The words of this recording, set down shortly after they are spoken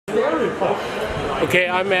Okay,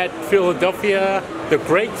 I'm at Philadelphia, the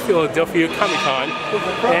Great Philadelphia Comic Con,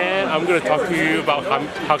 and I'm going to talk to you about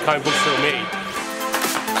how comic books are made.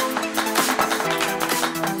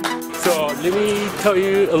 So let me tell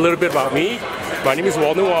you a little bit about me. My name is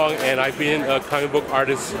Walden Wong, and I've been a comic book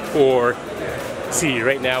artist for,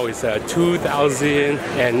 right now is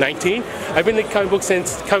 2019. I've been a comic book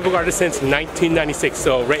artist since 1996,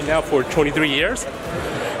 so right now for 23 years.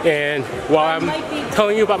 And while I'm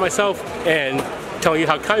telling you about myself and telling you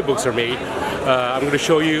how comic books are made, I'm going to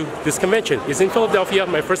show you this convention. It's in Philadelphia,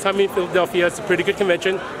 my first time in Philadelphia. It's a pretty good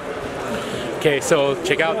convention. Okay, so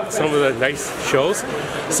check out some of the nice shows.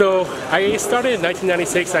 So I started in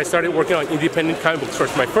 1996. I started working on independent comic books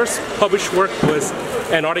first. My first published work was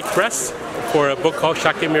Antarctic Press for a book called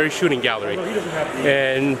Shotgun Mary Shooting Gallery.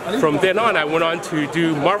 And from then on, I went on to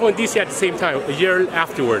do Marvel and DC at the same time, a year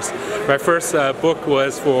afterwards. My first book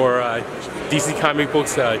was for DC comic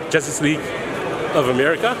books, Justice League of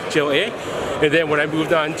America, JLA. And then when I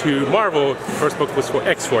moved on to Marvel, the first book was for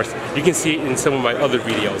X-Force. You can see it in some of my other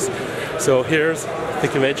videos. So here's the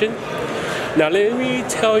convention. Now let me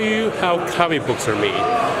tell you how comic books are made.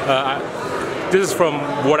 This is from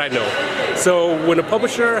what I know. So when a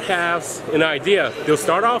publisher has an idea, they'll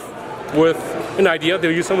start off with an idea.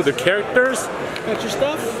 They'll use some of their characters. That's your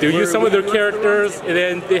stuff? They'll use some of their characters, and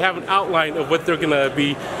then they have an outline of what they're gonna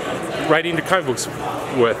be writing the comic books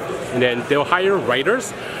with. And then they'll hire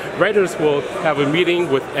writers. Writers will have a meeting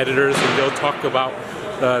with editors, and they'll talk about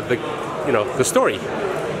the story.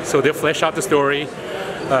 So they'll flesh out the story.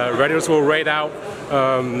 Writers will write out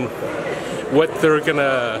what they're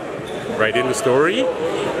gonna write in the story,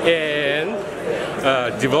 and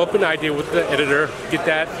develop an idea with the editor, get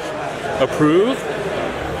that approved.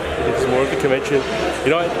 It's more of the convention.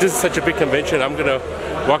 You know what? This is such a big convention. I'm gonna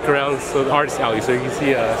walk around the artist alley so you can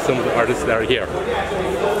see some of the artists that are here.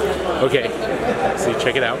 Okay, so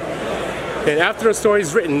check it out. And after a story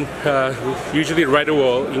is written, usually the writer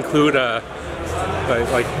will include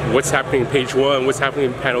like what's happening in page 1, what's happening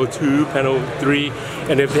in panel 2, panel 3,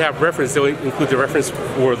 and if they have reference, they'll include the reference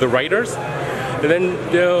for the writers, and then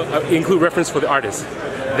they'll include reference for the artist.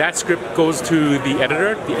 That script goes to the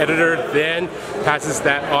editor. The editor then passes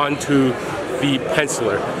that on to the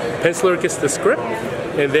penciler. Penciler gets the script,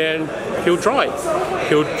 and then he'll draw it.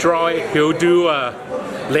 He'll do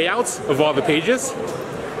layouts of all the pages.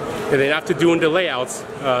 And then after doing the layouts,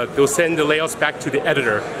 they'll send the layouts back to the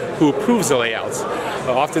editor who approves the layouts.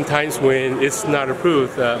 Oftentimes when it's not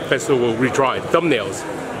approved, the penciler will redraw it,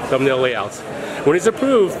 thumbnail layouts. When it's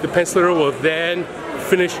approved, the penciler will then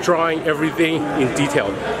finish drawing everything in detail.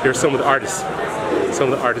 Here's some of the artists.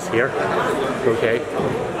 Here, okay.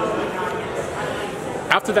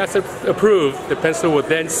 After that's approved, the penciler will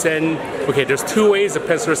then send, there's two ways the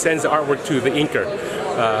penciler sends the artwork to the inker.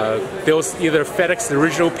 They'll either FedEx the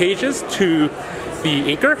original pages to the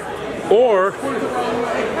inker, or,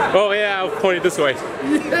 oh yeah, I'll point it this way.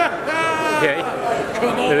 Okay,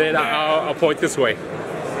 and then I'll point this way.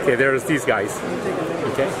 Okay, there's these guys.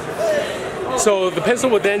 Okay, so the pencil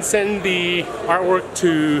will then send the artwork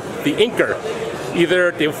to the inker.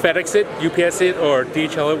 Either they'll FedEx it, UPS it, or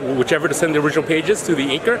DHL it, whichever to send the original pages to the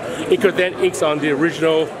inker. Inker then inks on the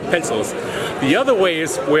original pencils. The other way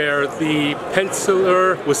is where the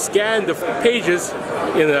penciler will scan the pages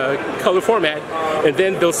in a color format, and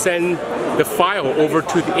then they'll send the file over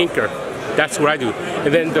to the inker. That's what I do.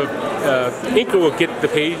 And then the inker will get the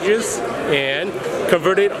pages and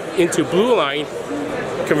convert it into blue line,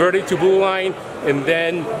 and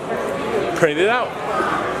then print it out,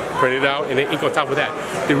 and then ink on top of that.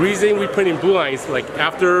 The reason we print in blue lines, like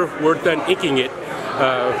after we're done inking it,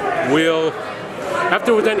 we'll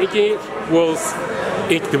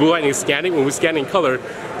ink the blue line and scan it. When we scan in color,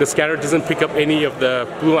 the scanner doesn't pick up any of the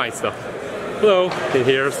blue line stuff. Hello, and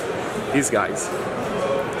here's these guys.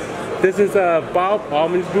 This is Bob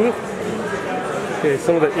Allman's booth. Okay,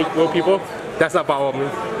 some of the ink roll people. That's not Bob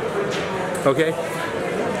Allman. Okay.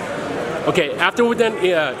 Okay, after we're done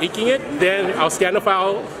inking it, then I'll scan the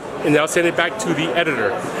file and I'll send it back to the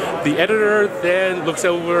editor. The editor then looks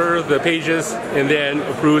over the pages and then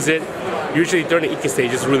approves it. Usually during the inking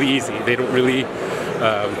stage, it's really easy. They don't really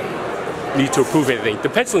need to approve anything. The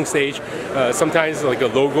penciling stage, sometimes like a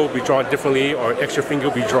logo will be drawn differently or extra finger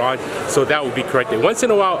will be drawn, so that will be corrected. Once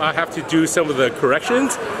in a while, I have to do some of the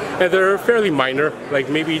corrections, and they're fairly minor, like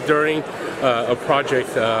maybe during a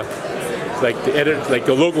project, like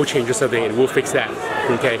the logo change or something, and we'll fix that.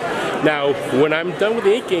 Okay. Now, when I'm done with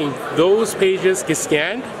the inking, those pages get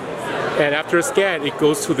scanned, and after a scan, it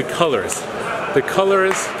goes to the colors. The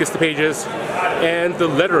colorist gets the pages, and the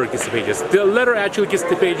letterer gets the pages. The letterer actually gets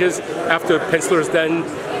the pages after the penciler is done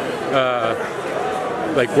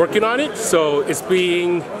like working on it, so it's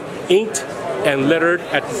being inked and lettered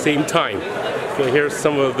at the same time. Okay, here's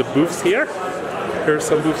some of the booths here. Here's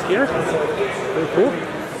some booths here. Very cool.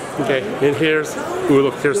 Okay, and here's, ooh,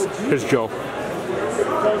 look, here's Joe.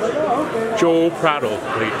 Joe Prado,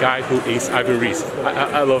 the guy who aced Ivan Reis.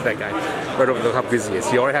 I love that guy. Right over the how busy he is.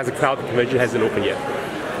 He already has a crowd. The convention hasn't opened yet.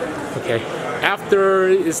 Okay, after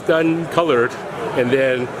it's done colored and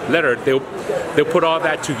then lettered, they'll put all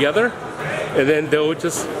that together, and then they'll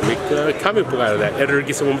just make a comic book out of that. Editor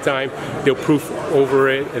gets it one more time, they'll proof over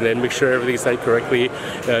it, and then make sure everything's done correctly.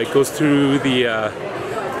 It goes through a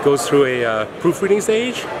proofreading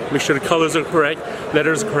stage, make sure the colors are correct,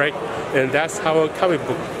 letters are correct, and that's how a comic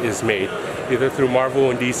book is made, either through Marvel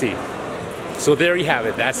and DC. So there you have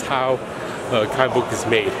it. That's how a comic book is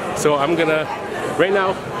made. So I'm gonna, right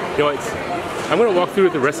now, you know, I'm gonna walk through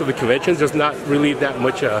the rest of the conventions. There's not really that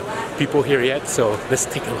much people here yet, so let's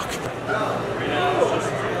take a look.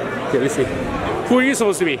 Okay, let's see. Who are you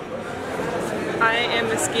supposed to be? I am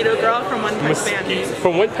Mosquito Girl from One Punch Man.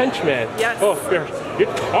 From One Punch Man? Yes. Oh,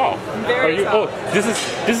 you're tall. Very tall. Oh, this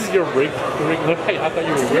is your rig. Hey, I thought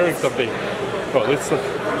you were wearing something. Oh, let's look.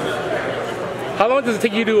 How long does it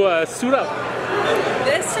take you to suit up?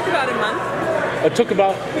 This took about a month. It took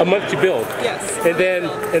about a month to build. Yes. And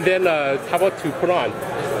then how about to put on?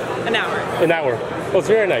 An hour. An hour. Oh, it's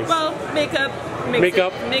very nice. Well, makeup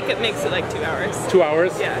makes it like 2 hours. 2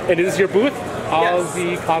 hours? Yeah. And is this your booth? All Yes.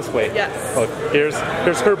 the cosplay? Yes. Oh, here's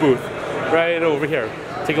her booth. Right over here.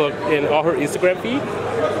 Take a look in all her Instagram feed.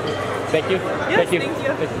 Thank you. Yes, thank you.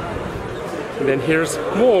 Thank you. And then here's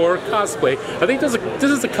more cosplay. I think this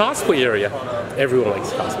is a cosplay area. Everyone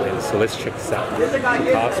likes cosplay, so let's check this out.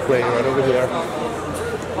 Cosplay right over here.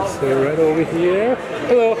 So right over here.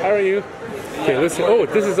 Hello, how are you? Okay, listen. Oh,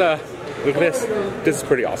 this is look at this. This is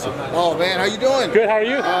pretty awesome. Oh man, how you doing? Good, how are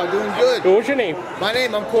you? Doing good. What's your name? My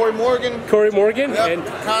name, I'm Corey Morgan. Corey Morgan? Yep. And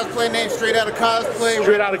cosplay name, straight out of cosplay.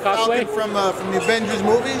 Straight out of cosplay? From the Avengers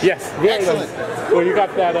movies. Yes, very excellent. nice. Well, you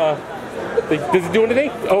got that. Does it do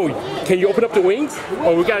anything? Oh, can you open up the wings?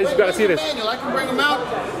 Oh, we gotta see this. Manual. I can bring them out.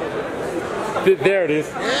 There it is.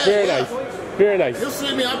 Yeah, very yeah. nice. Very nice. You'll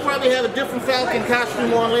see me. I'll probably have a different Falcon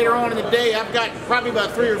costume on later on in the day. I've got probably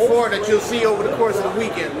about 3 or 4 that you'll see over the course of the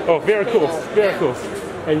weekend. Oh, very cool. Very cool.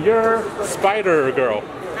 And you're Spider Girl.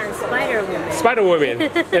 I'm Spider Woman. Spider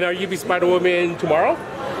Woman. And are you be Spider Woman tomorrow?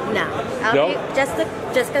 No, I'll be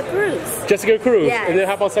Jessica Cruz. Jessica Cruz. Yes. And then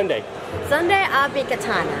how about Sunday? Sunday I'll be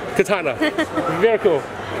Katana. Katana. Very cool.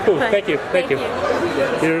 Cool. Thank you. Thank you.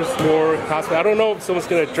 Here's more cosplay. I don't know if someone's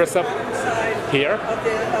gonna dress up here.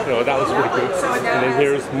 You know, that looks pretty cool. And then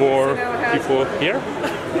here's more people here.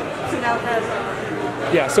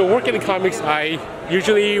 Yeah, so working in comics, I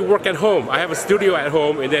usually work at home. I have a studio at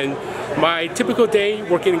home, and then my typical day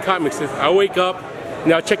working in comics is I wake up,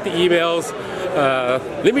 and I'll check the emails.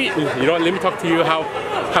 Let me talk to you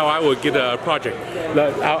how I would get a project.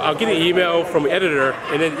 I'll get an email from an editor,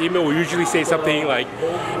 and then the email will usually say something like,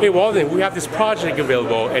 "Hey Walden, we have this project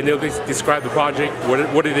available," and they'll describe the project,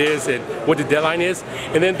 what it is, and what the deadline is,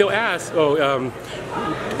 and then they'll ask, "Oh,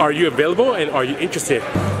 are you available and are you interested?"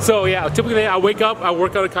 So yeah, typically I wake up, I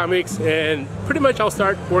work on the comics, and pretty much I'll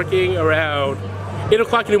start working around 8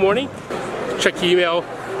 o'clock in the morning. Check the email.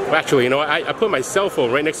 Well, actually, you know, I put my cell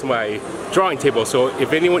phone right next to my drawing table, so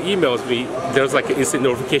if anyone emails me, there's like an instant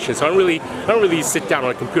notification. So I don't really sit down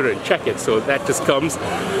on a computer and check it. So that just comes,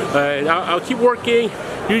 and I'll keep working.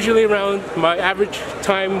 Usually around my average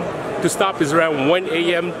time to stop is around 1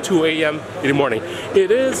 a.m., 2 a.m. in the morning.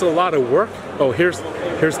 It is a lot of work. Oh, here's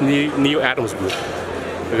Neil Adams' booth.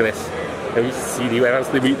 Look at this. Let me see Neil Adams.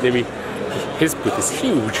 Let me. His booth is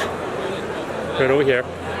huge. Right over here.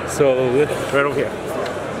 So right over here.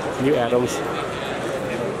 Neil Adams.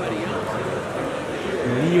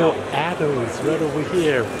 Neil Adams, right over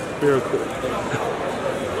here. Very cool.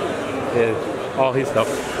 And all his stuff.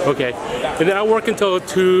 Okay. And then I work until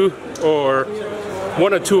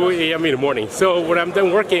 1 or 2 a.m. in the morning. So when I'm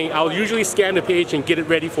done working, I'll usually scan the page and get it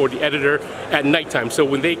ready for the editor at nighttime. So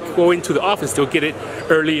when they go into the office, they'll get it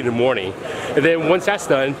early in the morning. And then once that's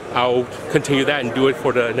done, I'll continue that and do it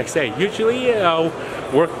for the next day. Usually I'll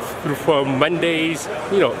work from Mondays,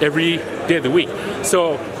 you know, every day of the week.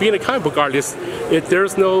 So being a comic book artist,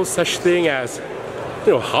 there's no such thing as,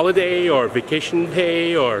 you know, holiday or vacation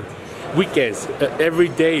pay or weekends. Every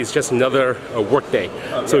day is just another work day.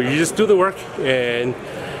 Okay. So you just do the work and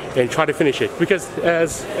try to finish it. Because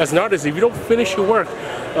as an artist, if you don't finish your work,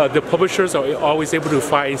 the publishers are always able to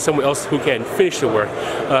find someone else who can finish the work.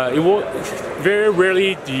 Very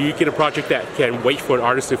rarely do you get a project that can wait for an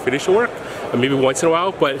artist to finish the work. maybe once in a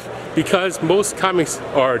while, but because most comics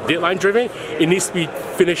are deadline driven, it needs to be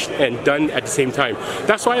finished and done at the same time.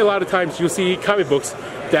 That's why a lot of times you'll see comic books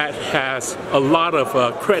that has a lot of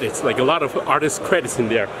credits, like a lot of artist credits in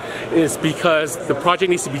there. It's because the project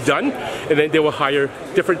needs to be done, and then they will hire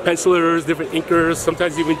different pencilers, different inkers,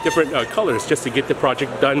 sometimes even different colors just to get the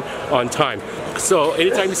project done on time. So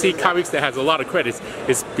anytime you see comics that has a lot of credits,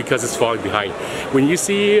 it's because it's falling behind. When you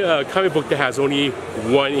see a comic book that has only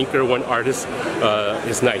one inker, one artist,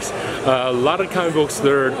 it's nice. A lot of comic books,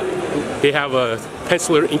 they have a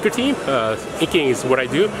penciler inker team. Inking is what I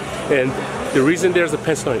do, and the reason there's a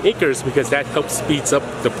penciler and inker is because that helps speeds up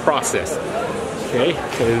the process. Okay,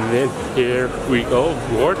 and then here we go,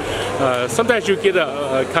 more. Sometimes you get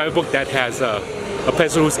a comic book that has a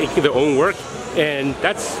penciler who's inking their own work, and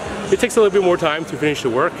it takes a little bit more time to finish the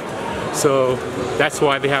work. So that's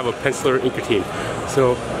why they have a penciler inker team.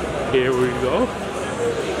 So here we go.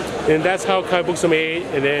 And that's how comic books are made,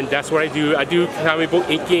 and then that's what I do. I do comic book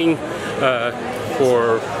inking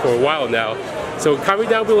for a while now. So comment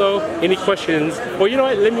down below any questions. Well, you know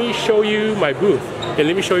what? Let me show you my booth, and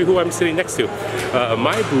let me show you who I'm sitting next to.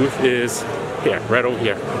 My booth is here, right over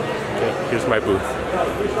here. Okay, here's my booth.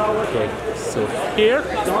 Okay, so here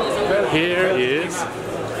is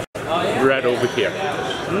right over here.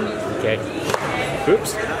 Okay,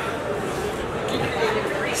 oops.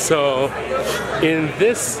 So in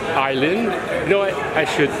this island, you know what? I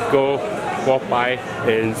should go walk by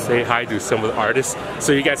and say hi to some of the artists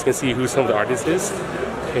so you guys can see who some of the artists is.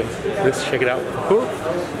 Okay, let's check it out.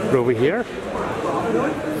 Right over here.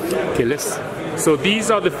 Okay, so these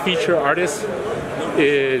are the feature artists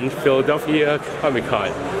in Philadelphia Comic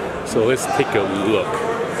Con. So let's take a look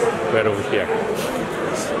right over here.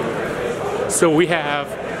 So we have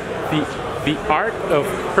the art of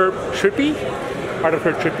Herb Trippy.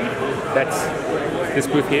 That's this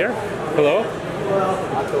booth here. Hello.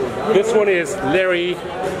 This one is Larry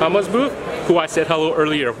Hama's booth, who I said hello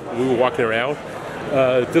earlier when we were walking around.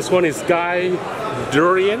 This one is Guy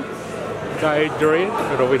Durian, right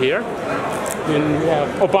over here. And we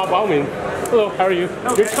have Bob Bauman. Hello, how are you?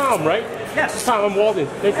 Okay. You're Tom, right? Yes. Tom, I'm Walden.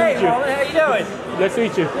 Nice to meet you. Walden, how you doing? Nice to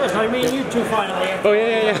meet you. Good. I meet you two finally. Oh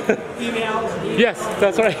yeah. Emails. Yes,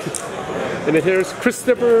 that's right. And then here's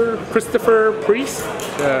Christopher Priest.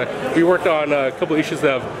 We worked on a couple issues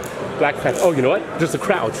of Black Panther. Oh, you know what? There's the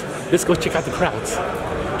crowds. Let's go check out the crowds.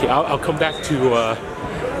 Okay, I'll come back to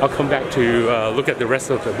look at the rest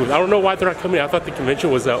of the booth. I don't know why they're not coming. I thought the convention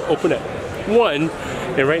was open at 1,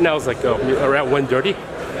 and right now it's like around 1:30.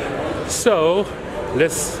 So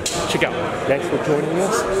let's check out. Thanks for joining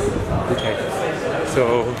us. Okay,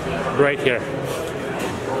 so right here.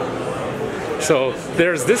 So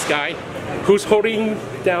there's this guy who's holding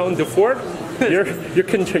down the fort. You're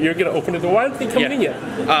gonna open the door. Why aren't they coming in yet?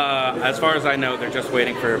 As far as I know, they're just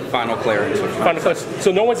waiting for final clearance. Final clearance.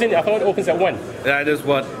 So no one's in. I thought it opens at 1. That is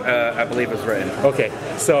what I believe is written. Okay.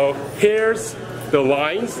 So here's the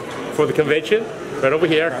lines for the convention. Right over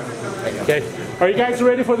here. Okay. Are you guys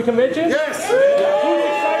ready for the convention? Yes. Who's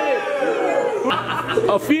excited?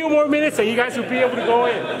 A few more minutes and you guys will be able to go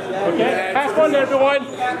in. Okay? Have fun, everyone.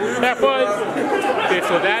 Have fun. Okay,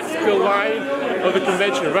 so that's the line of the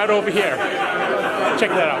convention right over here.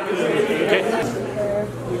 Check that out. Okay?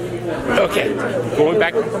 Okay. Going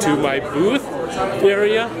back to my booth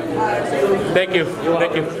area. Thank you.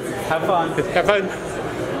 Thank you. Have fun. Have fun.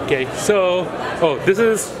 Okay, so, this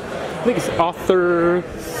is, I think it's Arthur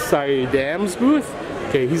Saidam's booth.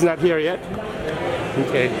 Okay, he's not here yet.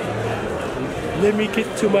 Okay. Let me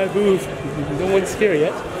get to my booth. No one's here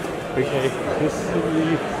yet. Okay, this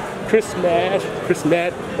is Chris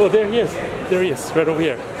Matt. Oh, there he is. There he is, right over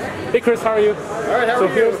here. Hey, Chris, how are you? All right, how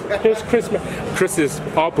are you? Here's Chris Matt. Chris is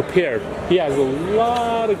all prepared. He has a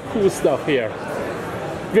lot of cool stuff here.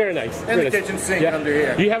 Very nice. And the kitchen sink under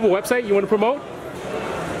here. Do you have a website you want to promote?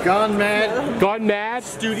 Gone Mad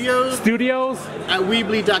Studios at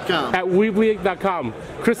Weebly.com. At Weebly.com.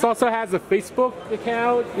 Chris also has a Facebook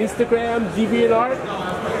account, Instagram, DeviantArt.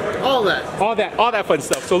 All that fun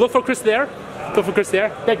stuff. So look for Chris there. Look for Chris there.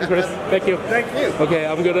 Thank you, Chris. Thank you. Thank you. Okay,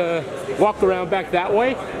 I'm gonna walk around back that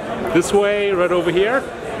way. This way, right over here.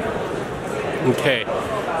 Okay.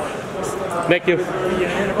 Thank you.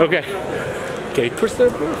 Okay. Okay,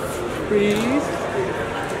 Christopher, please.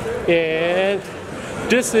 And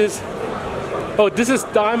this is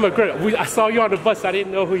Don McGregor. I saw you on the bus. I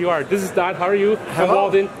didn't know who you are. This is Don. How are you? I'm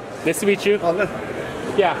Walden. Nice to meet you.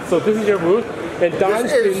 Yeah, so this is your booth. And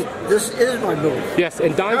Don's been... This is my booth. Yes,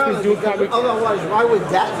 and Don's been doing comics. Otherwise, why would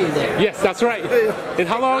that be there? Yes, that's right. And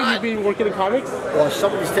how long have you been working in comics? Well,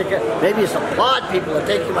 somebody's taking... Maybe it's a plot people are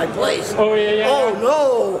taking my place. Oh, yeah.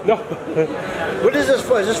 Oh, no. No. What is this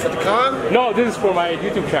for? Is this for the con? No, this is for my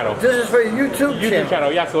YouTube channel. This is for your YouTube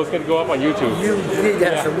channel? Yeah, so it's going to go up on YouTube. You need to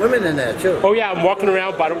have some women in there, too. Oh, yeah, I'm walking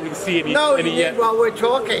around, but I don't really see any, No, any you yet. need while we're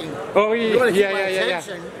talking. Oh, You wanna keep yeah. my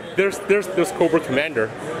attention. There's Cobra Commander.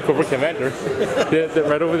 They're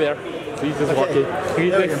right over there. So he's just walking.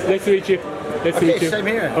 Nice to meet you. Nice to meet you. Same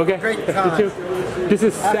here. Okay. Great You con. too. This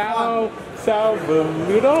is Sal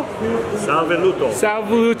Veluto. Sal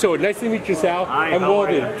Veluto. Nice to meet you, Sal. Hi, I'm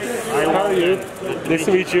Walden. How are you? Nice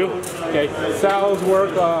to meet you. Okay. Sal's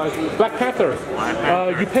work, Black Panther.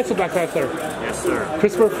 You penciled Black Panther. Yes, sir.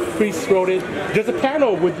 Christopher Priest wrote it. There's a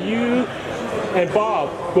panel with you and Bob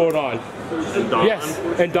going on. And Don. Yes,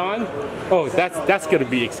 and Don. Oh, that's gonna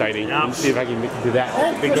be exciting. Yeah. Let's see if I can do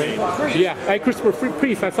that. Be great. Yeah, and Christopher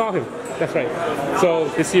Priest. I saw him. That's right. So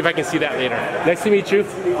let's see if I can see that later. Nice to meet you.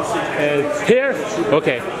 And here,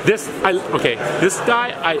 this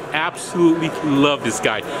guy, I absolutely love this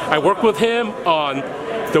guy. I worked with him on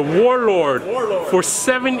The Warlord for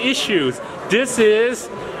 7 issues. This is,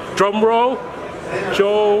 drum roll,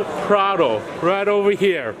 Joe Prado, right over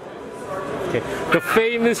here. Okay. The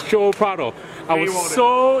famous Joe Prado. I was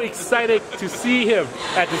so excited to see him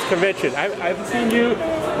at this convention. I haven't seen you.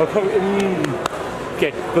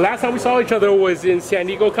 Okay, the last time we saw each other was in San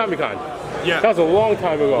Diego Comic-Con. Yeah. That was a long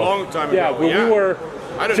time ago. Long time ago. Yeah, when we were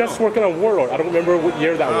just working on Warlord. I don't remember what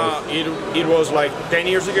year that was. It was like 10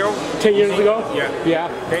 years ago. 10 years ago? Yeah. Yeah.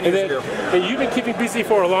 10 years ago. And you've been keeping busy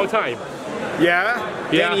for a long time. Yeah.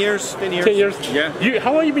 10 years. 10 years. 10 years? Yeah.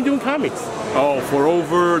 How long have you been doing comics? Oh, for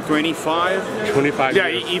over 25. 25 yeah,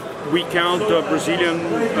 years. If we count the Brazilian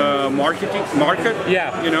market,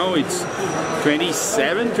 yeah. You know, it's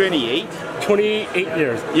 27, 28. 28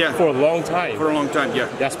 years. Yeah. For a long time. For a long time, yeah.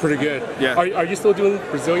 That's pretty good. Yeah. Are you still doing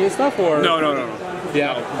Brazilian stuff or? No.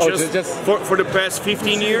 Yeah. No, just for the past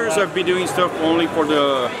 15 years, I've been doing stuff only for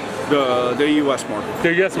the U.S. market.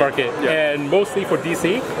 The U.S. market, yeah. And mostly for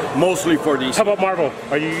DC. Mostly for DC. How about Marvel?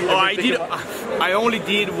 Are you? I only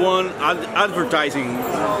did one advertising.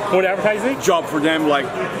 One advertising job for them like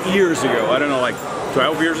years ago. I don't know, like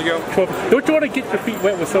 12 years ago. 12. Don't you want to get your feet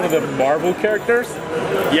wet with some of the Marvel characters?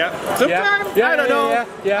 Yeah. Sometimes. Yeah. I don't know.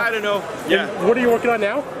 Yeah. I don't know. Yeah. And what are you working on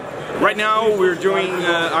now? Right now we're doing,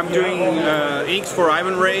 I'm doing inks for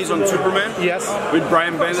Ivan Reis on Superman. Yes. With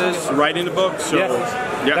Brian Bendis writing the book. So, yes.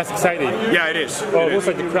 Yeah. That's exciting. Yeah, it is. Oh, it looks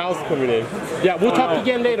like the crowd's coming in. Yeah, we'll talk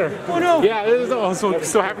again later. Oh no. Yeah,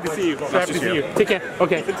 so happy to see you. So happy to see you. Take care.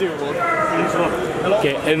 Okay.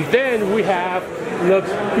 Okay, and then we have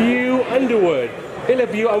LeBeau Underwood. Hey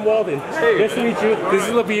LeBeau, I'm Walden. Hey. Nice to meet you. This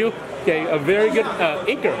is LeBeau. Okay, a very good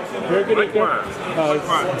inker. Very good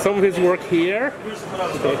inker. Some of his work here.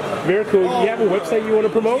 Okay, very cool. You have a website you want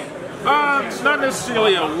to promote? Not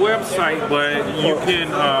necessarily a website, but you can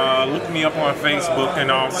look me up on Facebook and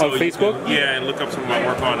also on Facebook. And look up some of my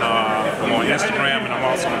work on I'm on Instagram and I'm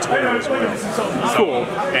also on Twitter as well. So, cool.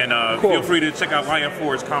 And feel free to check out Lion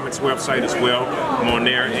Forge Comics website as well. I'm on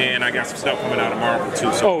there, and I got some stuff coming out of Marvel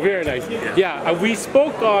too. So. Oh, very nice. Yeah, we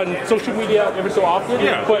spoke on social media every so often.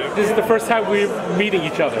 Yeah. But this is the first time we're meeting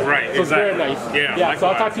each other. Right. So exactly. it's very nice. Yeah. Yeah. So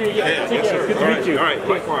I'll talk to you. Yeah. Take care. Good to meet you. All right.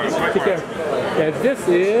 Likewise. Take care. And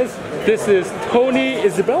this is Tony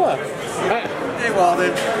Isabella. Hey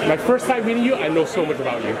Walden. My first time meeting you, I know so much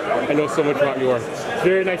about you. I know so much about your work.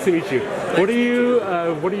 Very nice to meet you. What are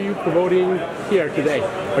you promoting here today?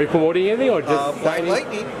 Are you promoting anything or just Black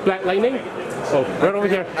Lightning? Black Lightning? Oh, right over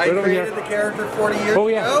here. I created the character 40 years ago. Oh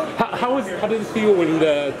yeah. How did it feel when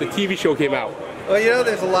the TV show came out? Well, you know,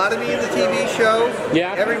 there's a lot of me in the TV show.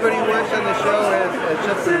 Yeah. Everybody who works on the show has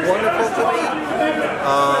just been wonderful to me.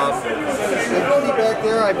 You can see back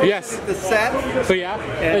there, I made the set. So yeah.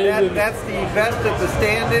 And that's the vest that the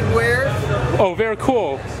stand-in wears. Oh, very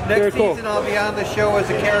cool. Next season I'll be on the show as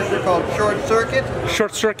a character called Short Circuit.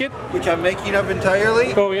 Short Circuit? Which I'm making up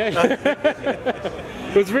entirely. Oh yeah.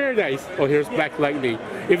 It was very nice. Oh, here's Black Lightning.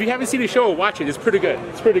 If you haven't seen the show, watch it. It's pretty good.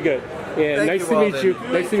 It's pretty good. And nice to meet you.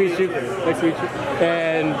 Nice to meet you. Nice to meet you.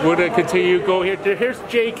 And we're gonna continue. Go here. Here's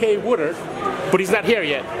J.K. Woodard, but he's not here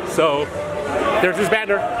yet. So there's his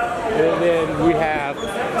banner. And then we have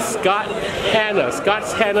Scott Hanna. Scott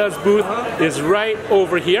Hanna's booth is right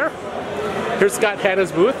over here. Here's Scott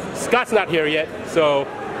Hanna's booth. Scott's not here yet, so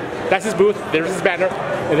that's his booth. There's his banner.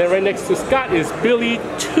 And then right next to Scott is Billy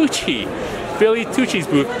Tucci. Billy Tucci's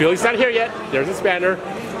booth. Billy's not here yet. There's his banner.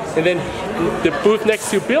 And then the booth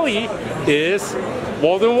next to Billy is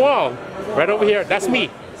Walden Wong. Right over here. That's me.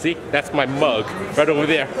 See, that's my mug right over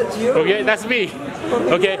there. Okay, that's me.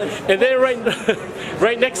 Okay, and then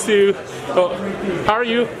right next to. Oh, how are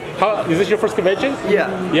you? Is this your first convention?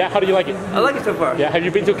 Yeah. Yeah. How do you like it? I like it so far. Yeah. Have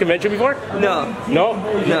you been to a convention before? No. No.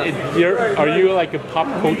 No. Are you like a pop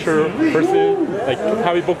culture person, like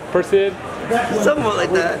comic book person? Somewhat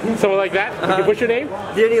like that. Someone like that? Okay, what's your name?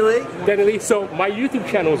 Danny Lee. Danny Lee. So my YouTube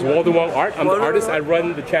channel is Walden Wong Art. I'm the artist. I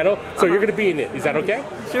run the channel. So you're gonna be in it. Is that okay?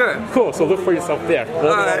 Sure. Cool. So look for yourself there. Walden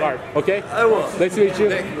Wong Art. Okay. I will. Nice to meet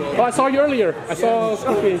you. Oh, I saw you earlier. I saw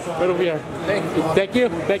Scoopy right over here. Thank you.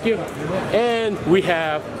 Thank you. And we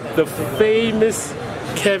have the famous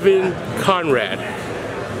Kevin Conrad.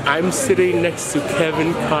 I'm sitting next to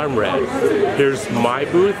Kevin Conrad. Here's my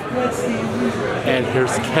booth, and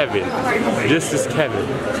here's Kevin. This is Kevin.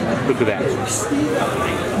 Look at that.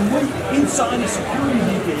 Inside the security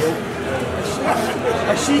detail,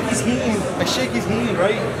 I shake his hand,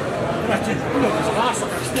 right?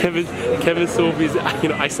 Kevin's so busy.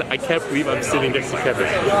 I can't believe I'm sitting next to Kevin.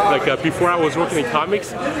 Like before I was working in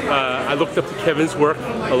comics, I looked up to Kevin's work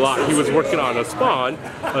a lot. He was working on a Spawn,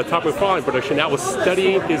 a Top Spawn production. I was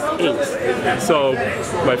studying his inks. So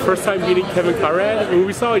my first time meeting Kevin Conrad, when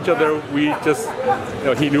we saw each other, we just,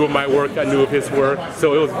 he knew of my work, I knew of his work.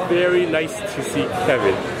 So it was very nice to see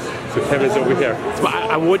Kevin. So Kevin's over here. So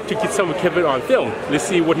I want to get some of Kevin on film. Let's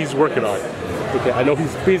see what he's working on. Okay, I know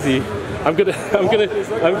he's busy. I'm gonna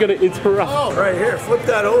interrupt. Oh, right here. Flip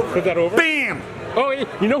that over. Flip that over. Bam! Oh,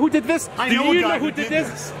 you know who did this? I Do know you a guy know who did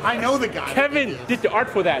this? I know the guy. Kevin did the art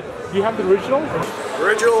for that. Do you have the original?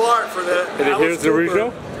 Original art for the. And then here's the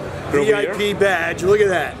original. VIP badge. Look at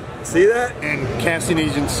that. See that? And casting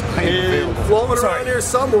agents. And floating around here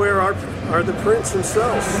somewhere are the prints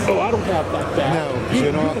themselves. Oh, I don't have that badge. No, you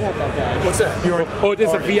you don't know. have that badge. What's that? Oh, this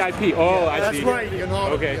is a VIP. Oh, I That's see. right. You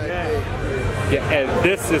know. Okay. Yeah, and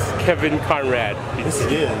this is Kevin Conrad.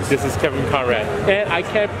 This is Kevin Conrad. And I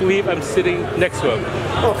can't believe I'm sitting next to him.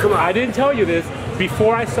 Oh, come on. I didn't tell you this.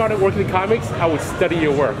 Before I started working in comics, I would study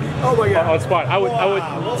your work. Oh my God. On spot. I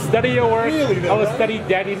would study your work. Really, I would study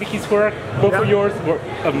Daddy Mickey's work. Both of yours were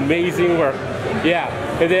amazing work. Yeah.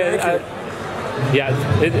 And then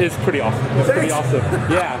yeah, it's pretty awesome. It's pretty awesome.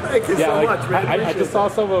 Yeah. Thank you so much, man. I just saw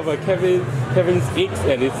some of Kevin's inks,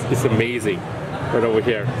 and it's amazing. Right over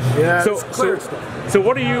here. Yeah, so, it's clear stuff. So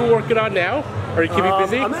what are you working on now? Are you keeping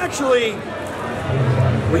busy? I'm actually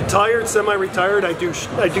retired, semi-retired. I do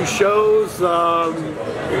shows, do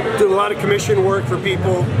a lot of commission work for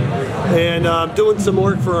people, and doing some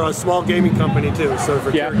work for a small gaming company too. So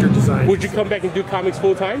for character design. Would you come back and do comics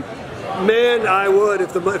full time? Man, I would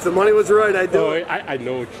if the money was right. I'd do it. I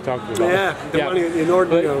know what you're talking about. Yeah, the money in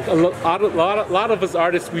order. A lot of us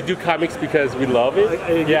artists, we do comics because we love it.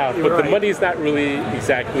 But the money is not really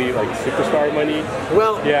exactly like superstar money.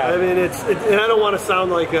 Well, I mean, and I don't want to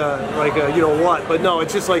sound like a you know what, but no,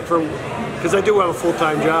 it's just like because I do have a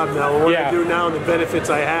full-time job now. And what I do now and the benefits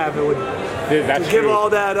I have, it would to give all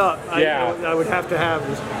that up. I would have to have.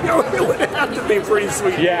 It would have to be pretty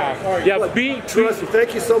sweet.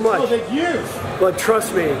 Thank you so much. Oh, thank you. But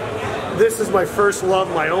trust me, this is my first love,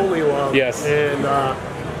 my only love. Yes. And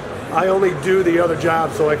I only do the other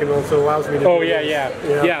job so I can also allows me to. Oh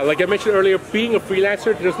yeah. Like I mentioned earlier, being a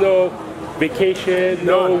freelancer, there's no vacation,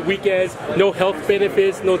 no weekends, no health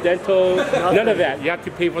benefits, no dental, none of that. You have to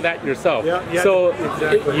pay for that yourself. So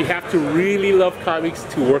you have to really love comics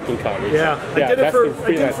to work in comics. I did it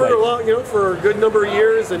for a long, for a good number of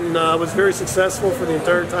years, and was very successful for the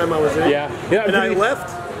entire time I was in. And I left.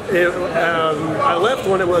 I left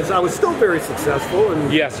when I was still very successful,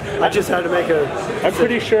 and I just had to make I'm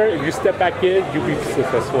pretty sure if you step back in, you'll be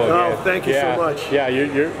successful again. Oh, thank you so much. Yeah,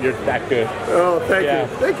 you're that good. Oh, thank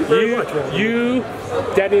you. Thank you very much, man. You,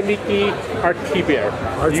 Daddy Mickey, Art T-Bear.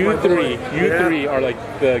 You three are like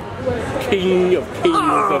the king of kings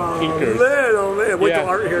of inkers. Oh man, what the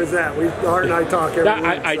Art here is that? Art and I talk every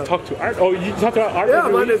week. I talk to Art. Oh, you talk to Art? Yeah,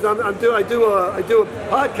 I do a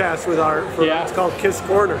podcast with Art. It's called Kiss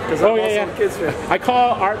Corner because I'm also a Kiss fan. I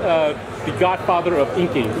call Art the godfather of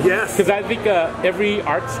inking. Yes. Because I think every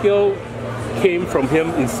art skill came from him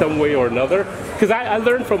in some way or another. Because I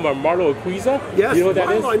learned from Marlo Aquiza. Yes, you know what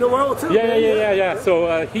that is? I know Marlo too. Yeah.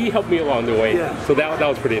 So he helped me along the way. So that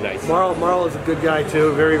was pretty nice. Marlo is a good guy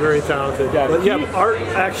too. Very, very talented. Art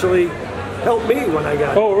actually helped me when I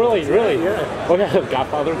got. Oh, really? Yeah. Oh, yeah,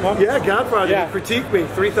 Godfather of Comics? Yeah, Godfather. He critiqued me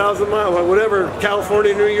 3,000 miles, whatever,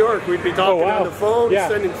 California, New York. We'd be talking on the phone,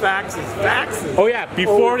 sending faxes. Oh, yeah,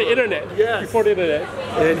 before the internet. Yes. Before the internet.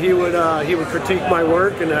 And he would critique my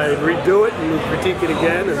work, and I'd redo it, and he'd critique it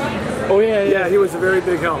again. And Oh yeah, Yeah, he was a very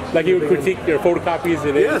big help. Like he would critique their photocopies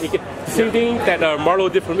and then same thing that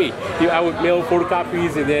Marlo did for me. I would mail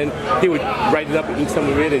photocopies and then he would write it up and ink some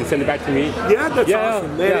of it and send it back to me. Yeah, that's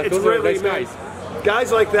awesome, man. Yeah, it's those really are nice guys.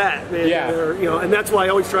 Guys like that, man. Yeah. You know, and that's why I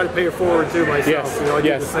always try to pay it forward to myself. Yes. You know, I do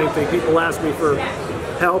the same thing. People ask me for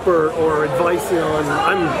help or advice, you know, and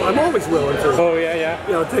I'm always willing to. Oh yeah.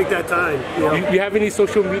 You know, take that time. You know. You have any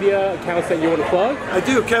social media accounts that you want to plug? I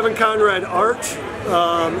do. Kevin Conrad Art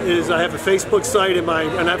I have a Facebook site and I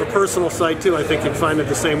have a personal site too. I think you can find it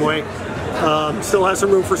the same way. Still has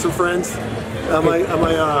some room for some friends.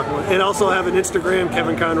 And also have an Instagram,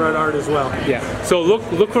 Kevin Conrad Art as well. Yeah. So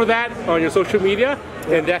look for that on your social media,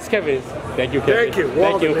 and that's Kevin. Thank you, Kevin. Thank you,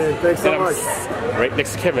 Walden, man. Thanks so much. Right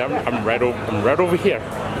next to Kevin. I'm right over here.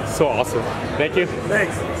 So awesome. Thank you.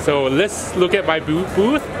 Thanks. So let's look at my booth.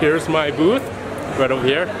 Here's my booth, right over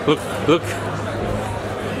here. Look.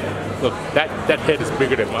 That head is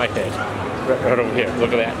bigger than my head. Right over here.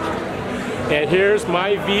 Look at that. And here's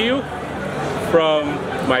my view from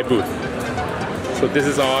my booth. So this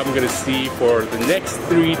is all I'm going to see for the next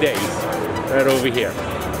 3 days, right over here.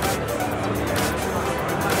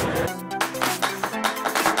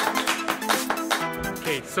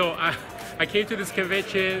 Okay, so I came to this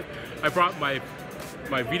convention. I brought my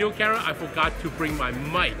video camera. I forgot to bring my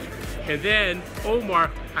mic. And then Omar,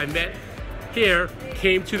 I met here,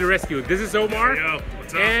 came to the rescue. This is Omar. Yo,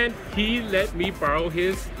 what's up? And he let me borrow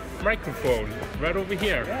his microphone right over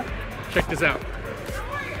here. Check this out.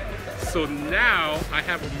 So now I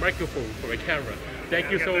have a microphone for my camera.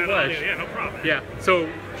 Thank you so much. Yeah, no problem. Yeah, so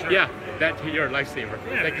Sure. yeah, you're a lifesaver.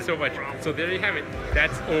 Yeah, Thank you so much. So there you have it.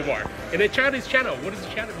 That's Omar. And then check out his channel. What is the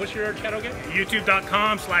channel? What's your channel again?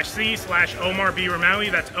 YouTube.com/C/Omar B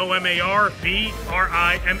Rimawi. That's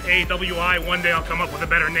OMARBRIMAWI. One day I'll come up with a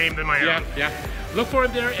better name than my own. Yeah. Look for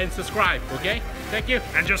him there and subscribe, okay? Thank you.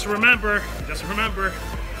 And just remember,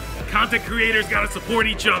 content creators gotta support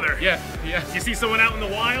each other. Yeah. You see someone out in the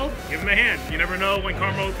wild, give them a hand. You never know when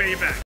karma will pay you back.